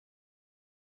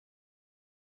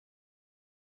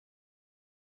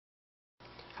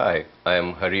Hi, I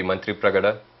am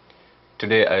Mantripragada.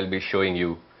 Today I'll be showing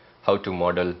you how to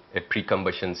model a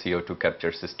pre-combustion CO2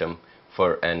 capture system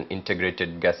for an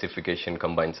integrated gasification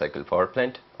combined cycle power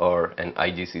plant or an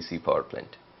IGCC power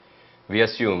plant. We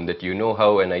assume that you know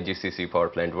how an IGCC power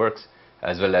plant works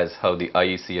as well as how the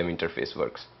IECM interface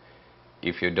works.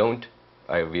 If you don't,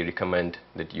 we recommend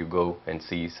that you go and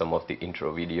see some of the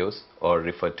intro videos or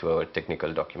refer to our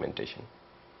technical documentation.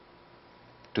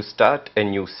 To start a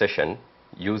new session,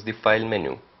 use the File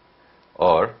menu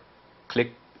or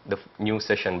click the New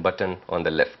Session button on the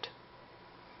left.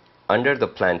 Under the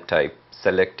plant type,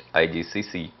 select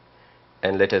IGCC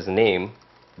and let us name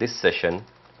this session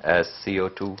as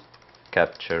CO2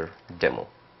 Capture Demo.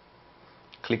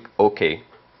 Click OK.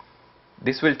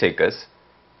 This will take us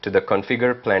to the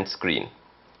Configure Plant screen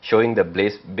showing the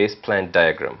base plant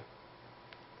diagram.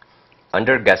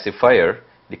 Under Gasifier,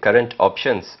 the current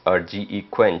options are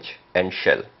GE Quench and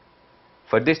Shell.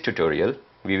 For this tutorial,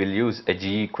 we will use a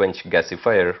GE Quench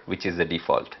gasifier, which is the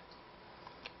default.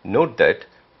 Note that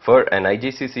for an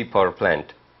IGCC power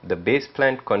plant, the base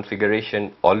plant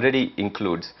configuration already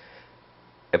includes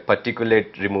a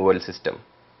particulate removal system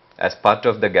as part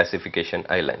of the gasification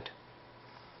island.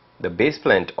 The base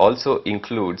plant also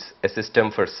includes a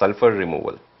system for sulfur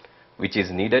removal, which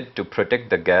is needed to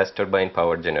protect the gas turbine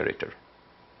power generator.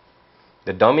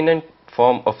 The dominant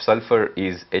form of sulfur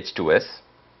is H2S,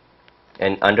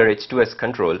 and under H2S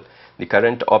control, the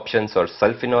current options are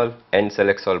sulfinol and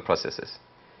Selexol processes.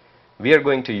 We are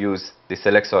going to use the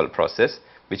Selexol process,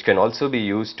 which can also be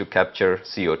used to capture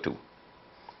CO2.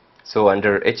 So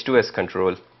under H2S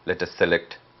control, let us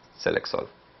select Selexol.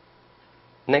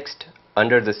 Next,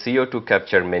 under the CO2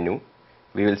 capture menu,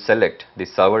 we will select the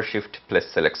Sour Shift plus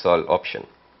Selexol option.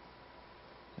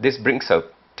 This brings up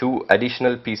two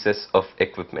additional pieces of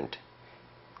equipment: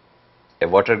 a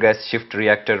water gas shift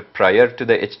reactor prior to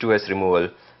the H2S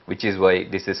removal, which is why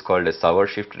this is called a sour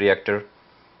shift reactor,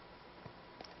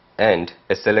 and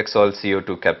a Selexol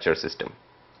CO2 capture system.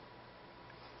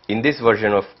 In this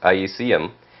version of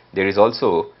IECM, there is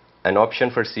also an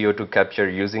option for CO2 capture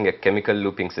using a chemical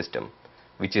looping system,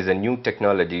 which is a new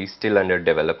technology still under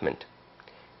development.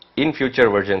 In future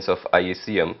versions of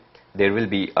IECM, there will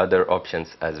be other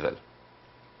options as well.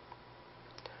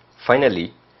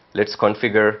 Finally, let's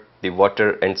configure the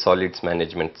water and solids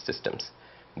management systems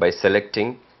by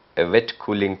selecting a wet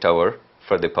cooling tower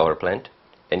for the power plant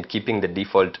and keeping the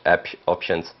default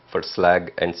options for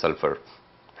slag and sulfur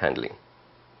handling.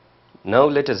 Now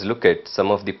let us look at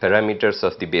some of the parameters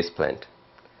of the base plant.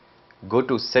 Go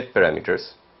to Set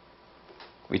Parameters,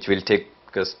 which will take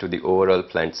us to the overall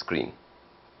plant screen.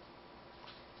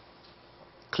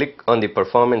 Click on the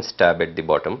Performance tab at the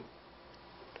bottom.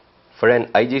 For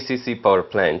an IGCC power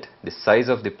plant, the size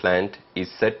of the plant is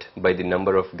set by the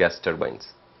number of gas turbines.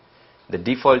 The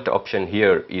default option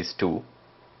here is 2.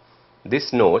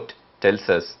 This note tells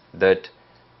us that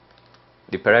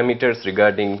the parameters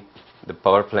regarding the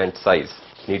power plant size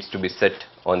needs to be set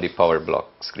on the power block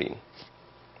screen.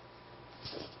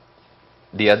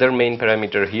 The other main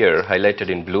parameter here,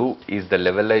 highlighted in blue, is the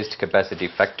levelized capacity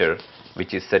factor,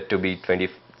 which is set to be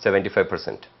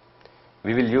 75%.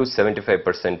 We will use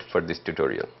 75% for this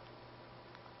tutorial.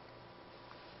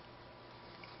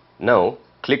 Now,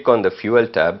 click on the Fuel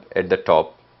tab at the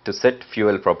top to set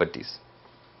fuel properties.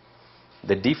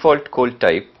 The default coal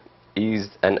type is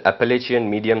an Appalachian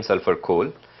medium sulfur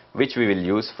coal, which we will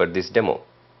use for this demo.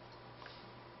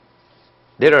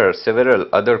 There are several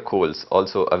other coals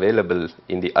also available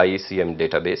in the IECM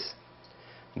database,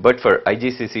 but for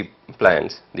IGCC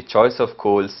plants, the choice of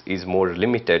coals is more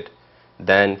limited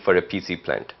than for a PC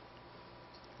plant.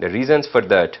 The reasons for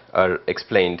that are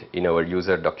explained in our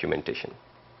user documentation.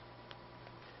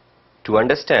 To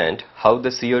understand how the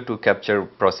CO2 capture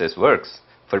process works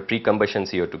for pre-combustion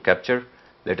CO2 capture,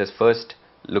 let us first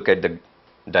look at the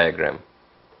diagram.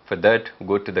 For that,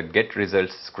 go to the Get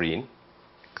Results screen,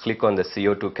 click on the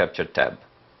CO2 capture tab.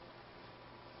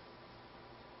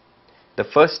 The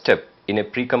first step in a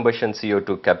pre-combustion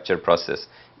CO2 capture process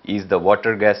is the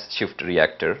water gas shift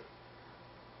reactor,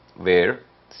 where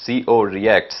CO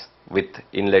reacts with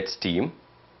inlet steam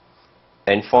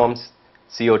and forms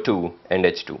CO2 and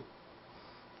H2.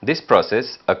 This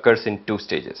process occurs in two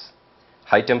stages: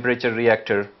 high temperature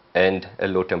reactor and a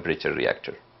low temperature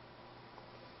reactor.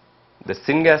 The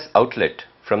syngas outlet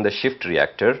from the shift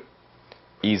reactor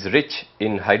is rich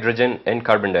in hydrogen and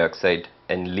carbon dioxide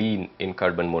and lean in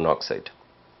carbon monoxide.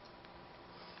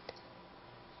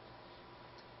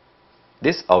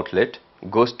 This outlet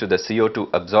goes to the CO2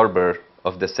 absorber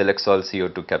of the Selexol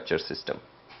CO2 capture system.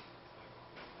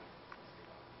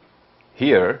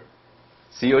 Here,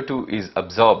 CO2 is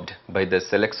absorbed by the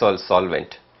Selexol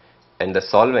solvent, and the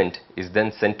solvent is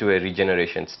then sent to a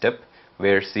regeneration step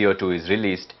where CO2 is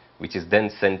released, which is then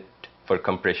sent for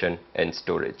compression and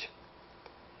storage.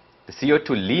 The CO2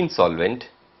 lean solvent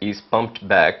is pumped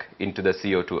back into the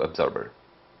CO2 absorber.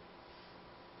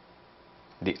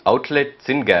 The outlet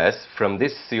syngas from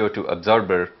this CO2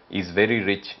 absorber is very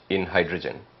rich in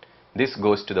hydrogen. This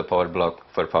goes to the power block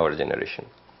for power generation.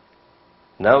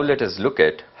 Now let us look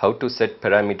at how to set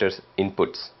parameters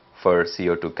inputs for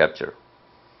CO2 capture.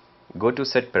 Go to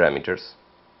Set Parameters,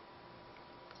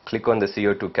 click on the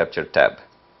CO2 Capture tab.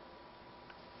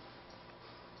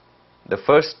 The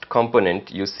first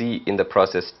component you see in the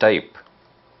process type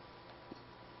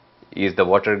is the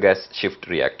water gas shift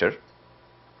reactor.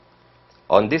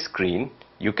 On this screen,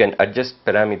 you can adjust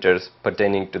parameters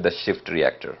pertaining to the shift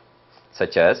reactor,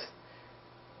 such as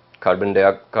carbon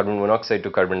monoxide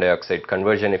to carbon dioxide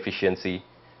conversion efficiency,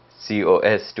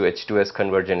 COS to H2S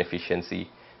conversion efficiency,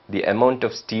 the amount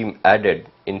of steam added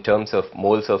in terms of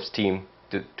moles of steam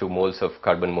to moles of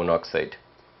carbon monoxide.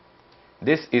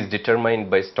 This is determined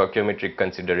by stoichiometric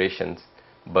considerations,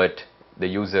 but the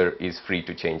user is free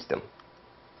to change them.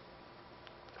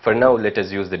 For now, let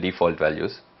us use the default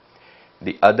values.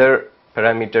 The other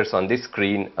parameters on this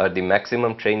screen are the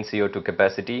maximum train CO2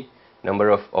 capacity, number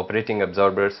of operating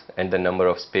absorbers, and the number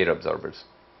of spare absorbers.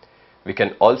 We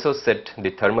can also set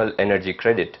the thermal energy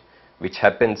credit, which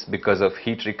happens because of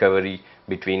heat recovery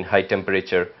between high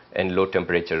temperature and low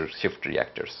temperature shift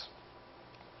reactors.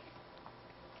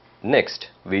 Next,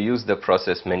 we use the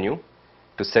process menu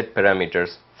to set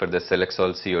parameters for the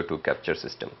Selexol CO2 capture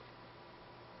system.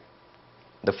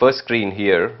 The first screen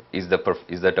here is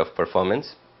that of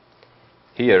performance.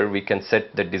 Here we can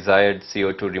set the desired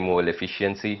CO2 removal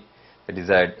efficiency, the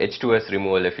desired H2S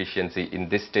removal efficiency in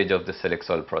this stage of the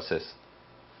Selexol process.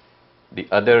 The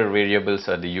other variables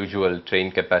are the usual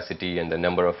train capacity and the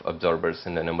number of absorbers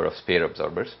and the number of spare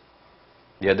absorbers.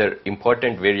 The other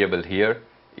important variable here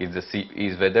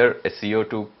is whether a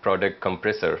CO2 product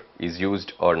compressor is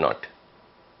used or not,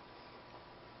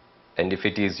 and if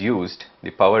it is used,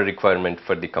 the power requirement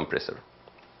for the compressor.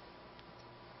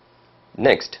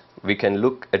 Next, we can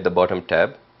look at the bottom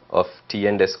tab of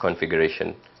T&S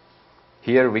configuration.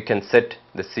 Here we can set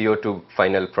the CO2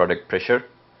 final product pressure,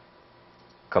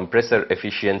 compressor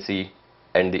efficiency,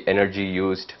 and the energy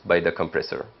used by the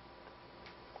compressor.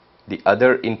 The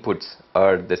other inputs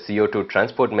are the CO2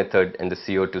 transport method and the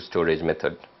CO2 storage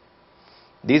method.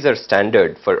 These are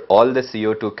standard for all the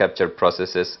CO2 capture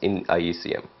processes in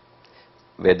IECM,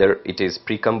 whether it is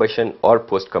pre-combustion or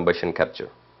post-combustion capture.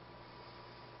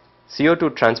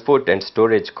 CO2 transport and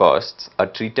storage costs are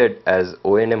treated as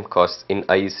O&M costs in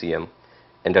IECM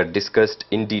and are discussed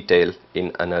in detail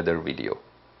in another video.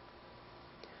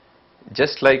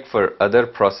 Just like for other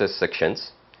process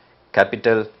sections,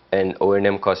 capital and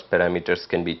O&M cost parameters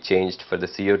can be changed for the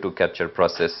CO2 capture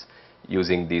process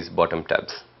using these bottom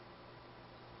tabs.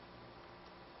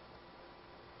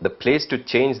 The place to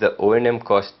change the O&M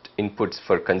cost inputs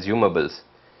for consumables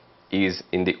is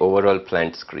in the overall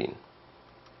plant screen.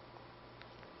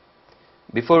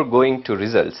 Before going to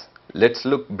results, let's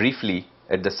look briefly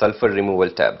at the sulfur removal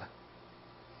tab.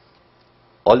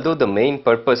 Although the main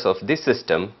purpose of this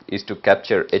system is to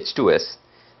capture H2S,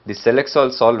 the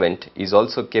Selexol solvent is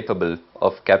also capable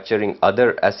of capturing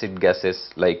other acid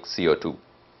gases like CO2.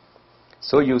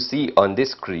 So you see on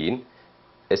this screen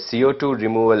a CO2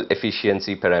 removal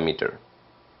efficiency parameter.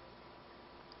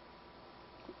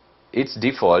 Its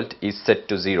default is set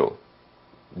to 0.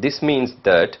 This means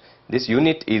that this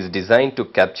unit is designed to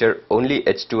capture only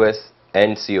H2S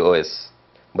and COS,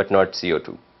 but not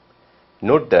CO2.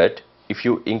 Note that if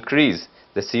you increase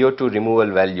the CO2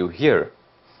 removal value here,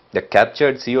 the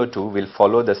captured CO2 will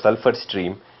follow the sulfur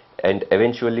stream and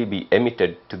eventually be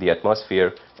emitted to the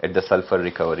atmosphere at the sulfur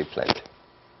recovery plant.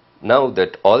 Now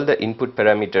that all the input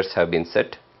parameters have been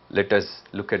set, let us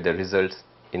look at the results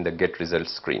in the Get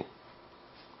Results screen.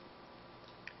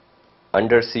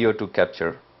 Under CO2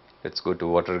 capture, let's go to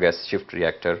water gas shift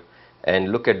reactor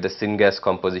and look at the syngas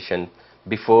composition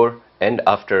before and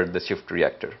after the shift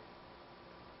reactor.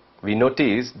 We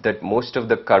notice that most of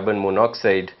the carbon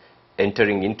monoxide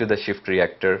entering into the shift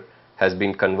reactor has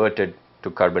been converted to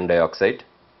carbon dioxide.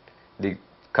 The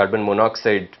carbon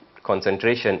monoxide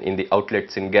concentration in the outlet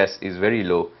syngas is very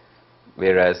low,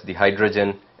 whereas the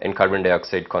hydrogen and carbon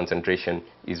dioxide concentration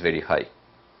is very high.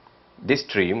 This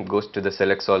stream goes to the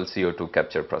Selexol CO2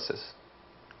 capture process.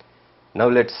 Now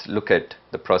let's look at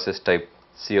the process type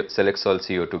Selexol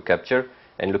CO2 capture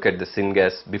and look at the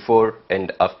syngas before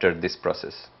and after this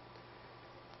process.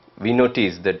 We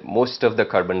notice that most of the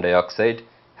carbon dioxide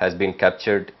has been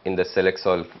captured in the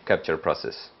Selexol capture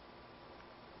process.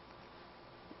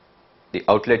 The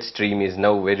outlet stream is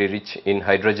now very rich in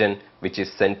hydrogen, which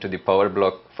is sent to the power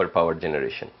block for power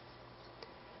generation.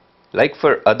 Like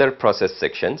for other process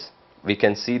sections, we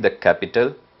can see the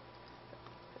capital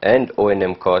and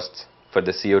O&M costs for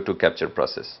the CO2 capture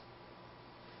process.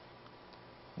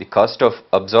 The cost of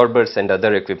absorbers and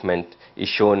other equipment is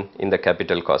shown in the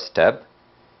capital cost tab.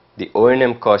 The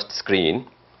O&M cost screen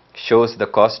shows the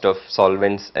cost of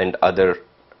solvents and other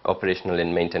operational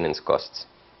and maintenance costs.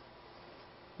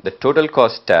 The total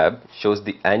cost tab shows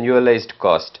the annualized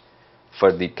cost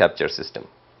for the capture system.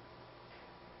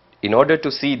 In order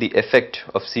to see the effect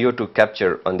of CO2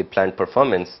 capture on the plant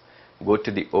performance, go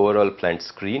to the overall plant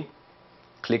screen,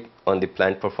 click on the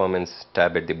plant performance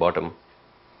tab at the bottom.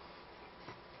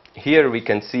 Here we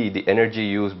can see the energy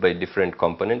used by different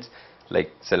components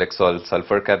like Selexol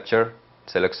sulfur capture,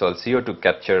 Selexol CO2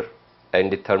 capture,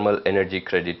 and the thermal energy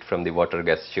credit from the water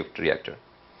gas shift reactor.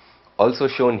 Also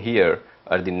shown here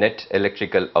are the net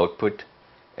electrical output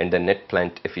and the net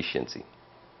plant efficiency.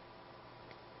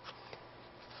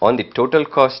 On the total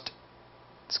cost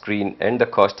screen and the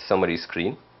cost summary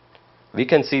screen, we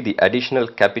can see the additional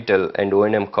capital and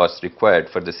O&M costs required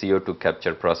for the CO2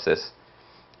 capture process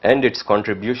and its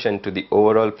contribution to the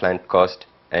overall plant cost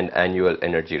and annual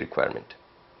energy requirement.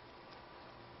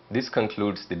 This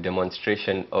concludes the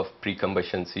demonstration of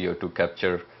pre-combustion CO2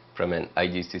 capture from an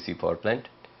IGCC power plant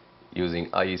using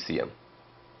IECM.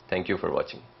 Thank you for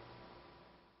watching.